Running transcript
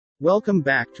Welcome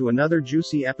back to another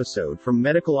juicy episode from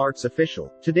Medical Arts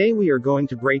Official. Today we are going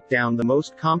to break down the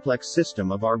most complex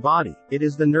system of our body. It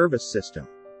is the nervous system.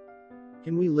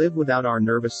 Can we live without our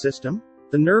nervous system?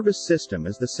 The nervous system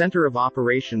is the center of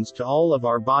operations to all of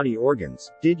our body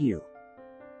organs. Did you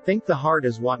think the heart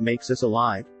is what makes us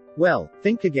alive? Well,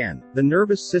 think again. The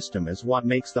nervous system is what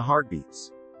makes the heart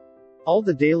beats. All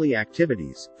the daily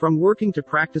activities, from working to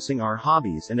practicing our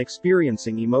hobbies and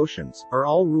experiencing emotions, are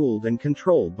all ruled and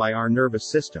controlled by our nervous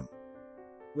system.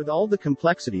 With all the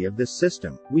complexity of this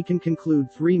system, we can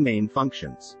conclude three main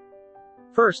functions.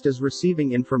 First is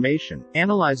receiving information,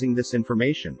 analyzing this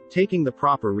information, taking the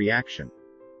proper reaction.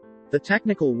 The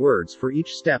technical words for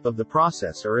each step of the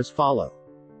process are as follow.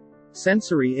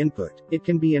 Sensory input. It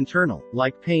can be internal,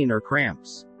 like pain or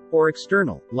cramps, or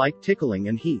external, like tickling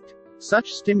and heat.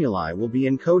 Such stimuli will be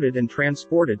encoded and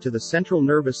transported to the central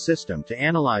nervous system to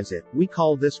analyze it. We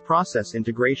call this process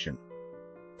integration.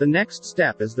 The next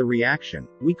step is the reaction.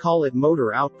 We call it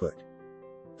motor output.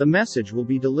 The message will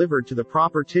be delivered to the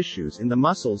proper tissues in the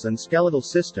muscles and skeletal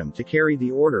system to carry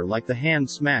the order, like the hand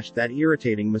smashed that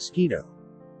irritating mosquito.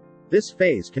 This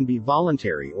phase can be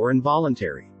voluntary or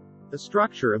involuntary. The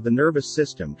structure of the nervous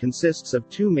system consists of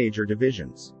two major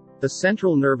divisions. The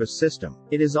central nervous system.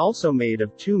 It is also made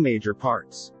of two major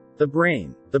parts. The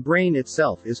brain. The brain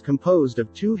itself is composed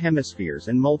of two hemispheres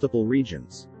and multiple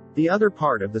regions. The other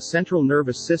part of the central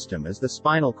nervous system is the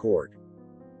spinal cord.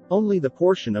 Only the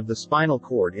portion of the spinal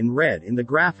cord in red in the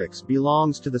graphics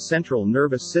belongs to the central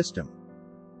nervous system.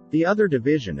 The other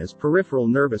division is peripheral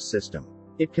nervous system.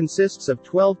 It consists of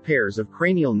 12 pairs of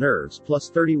cranial nerves plus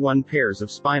 31 pairs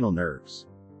of spinal nerves.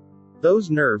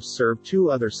 Those nerves serve two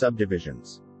other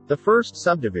subdivisions. The first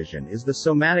subdivision is the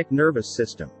somatic nervous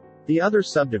system. The other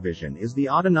subdivision is the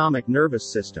autonomic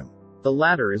nervous system. The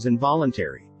latter is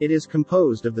involuntary. It is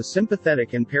composed of the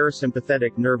sympathetic and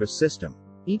parasympathetic nervous system.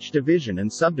 Each division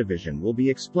and subdivision will be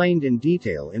explained in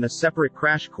detail in a separate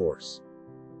crash course.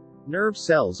 Nerve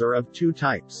cells are of two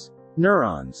types: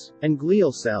 neurons and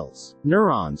glial cells.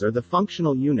 Neurons are the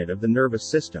functional unit of the nervous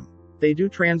system. They do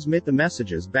transmit the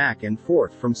messages back and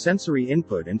forth from sensory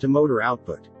input into motor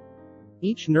output.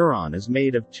 Each neuron is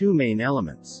made of two main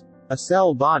elements: a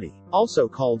cell body, also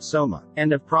called soma,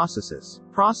 and of processes.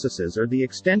 Processes are the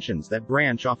extensions that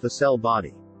branch off the cell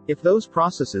body. If those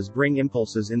processes bring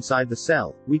impulses inside the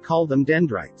cell, we call them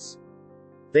dendrites.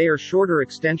 They are shorter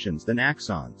extensions than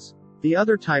axons. The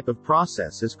other type of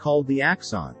process is called the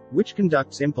axon, which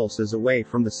conducts impulses away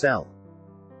from the cell.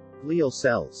 Glial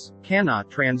cells cannot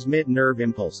transmit nerve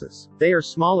impulses. They are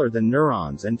smaller than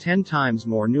neurons and 10 times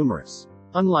more numerous.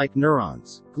 Unlike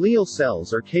neurons, glial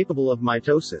cells are capable of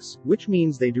mitosis, which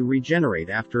means they do regenerate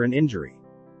after an injury.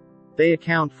 They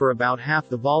account for about half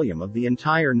the volume of the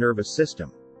entire nervous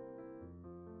system.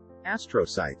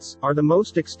 Astrocytes are the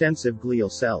most extensive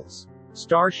glial cells.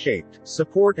 Star-shaped,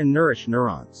 support and nourish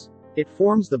neurons. It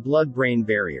forms the blood-brain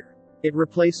barrier. It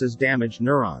replaces damaged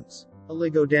neurons.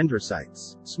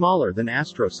 Oligodendrocytes, smaller than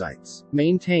astrocytes,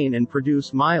 maintain and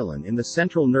produce myelin in the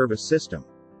central nervous system.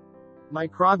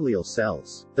 Microglial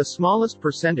cells, the smallest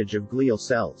percentage of glial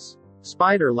cells.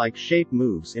 Spider-like shape,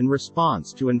 moves in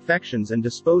response to infections and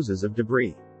disposes of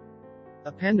debris.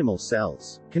 Ependymal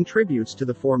cells, contributes to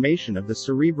the formation of the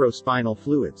cerebrospinal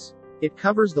fluids. It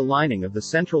covers the lining of the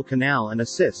central canal and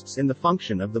assists in the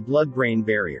function of the blood-brain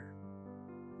barrier.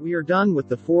 We are done with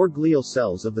the 4 glial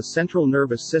cells of the central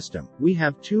nervous system. We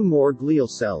have 2 more glial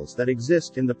cells that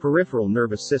exist in the peripheral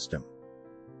nervous system.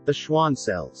 The Schwann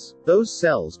cells. Those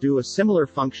cells do a similar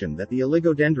function that the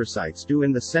oligodendrocytes do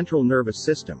in the central nervous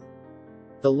system.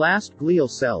 The last glial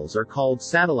cells are called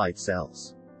satellite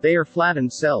cells. They are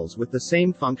flattened cells with the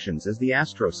same functions as the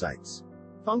astrocytes.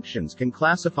 Functions can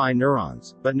classify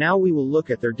neurons, but now we will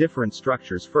look at their different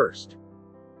structures first.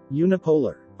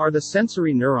 Unipolar are the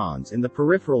sensory neurons in the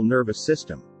peripheral nervous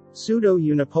system.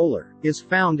 Pseudo-unipolar is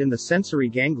found in the sensory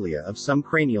ganglia of some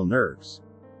cranial nerves.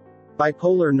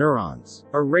 Bipolar neurons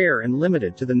are rare and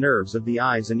limited to the nerves of the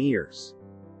eyes and ears.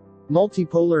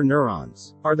 Multipolar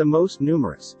neurons are the most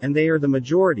numerous, and they are the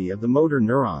majority of the motor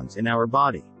neurons in our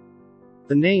body.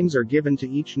 The names are given to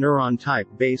each neuron type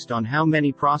based on how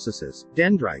many processes,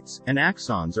 dendrites, and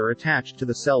axons are attached to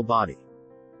the cell body.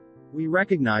 We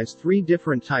recognize 3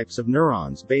 different types of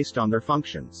neurons based on their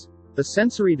functions. The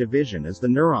sensory division is the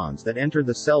neurons that enter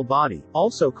the cell body,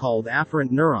 also called afferent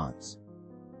neurons.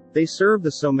 They serve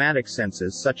the somatic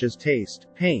senses such as taste,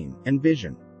 pain, and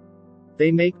vision. They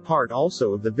make part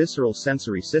also of the visceral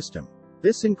sensory system.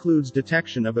 This includes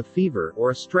detection of a fever or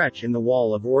a stretch in the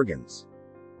wall of organs.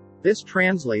 This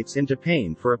translates into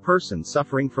pain for a person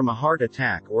suffering from a heart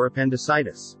attack or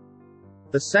appendicitis.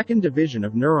 The second division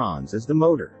of neurons is the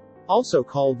motor, also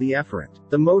called the efferent.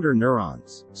 The motor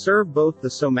neurons serve both the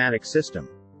somatic system,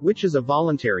 which is a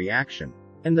voluntary action,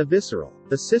 and the visceral.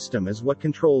 The system is what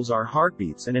controls our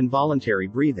heartbeats and involuntary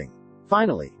breathing.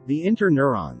 Finally, the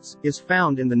interneurons is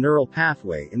found in the neural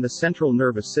pathway in the central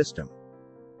nervous system.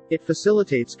 It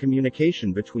facilitates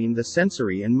communication between the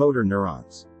sensory and motor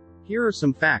neurons. Here are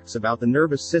some facts about the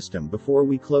nervous system before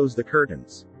we close the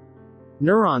curtains.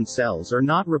 Neuron cells are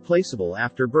not replaceable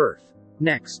after birth.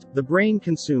 Next, the brain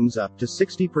consumes up to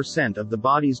 60% of the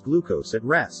body's glucose at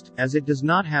rest, as it does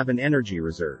not have an energy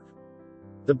reserve.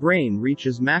 The brain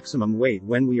reaches maximum weight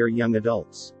when we are young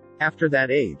adults. After that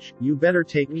age, you better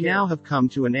take care. We now have come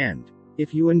to an end.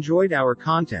 If you enjoyed our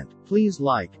content, please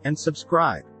like and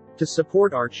subscribe. To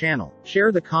support our channel,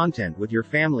 share the content with your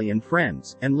family and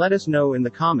friends, and let us know in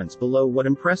the comments below what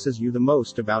impresses you the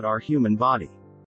most about our human body.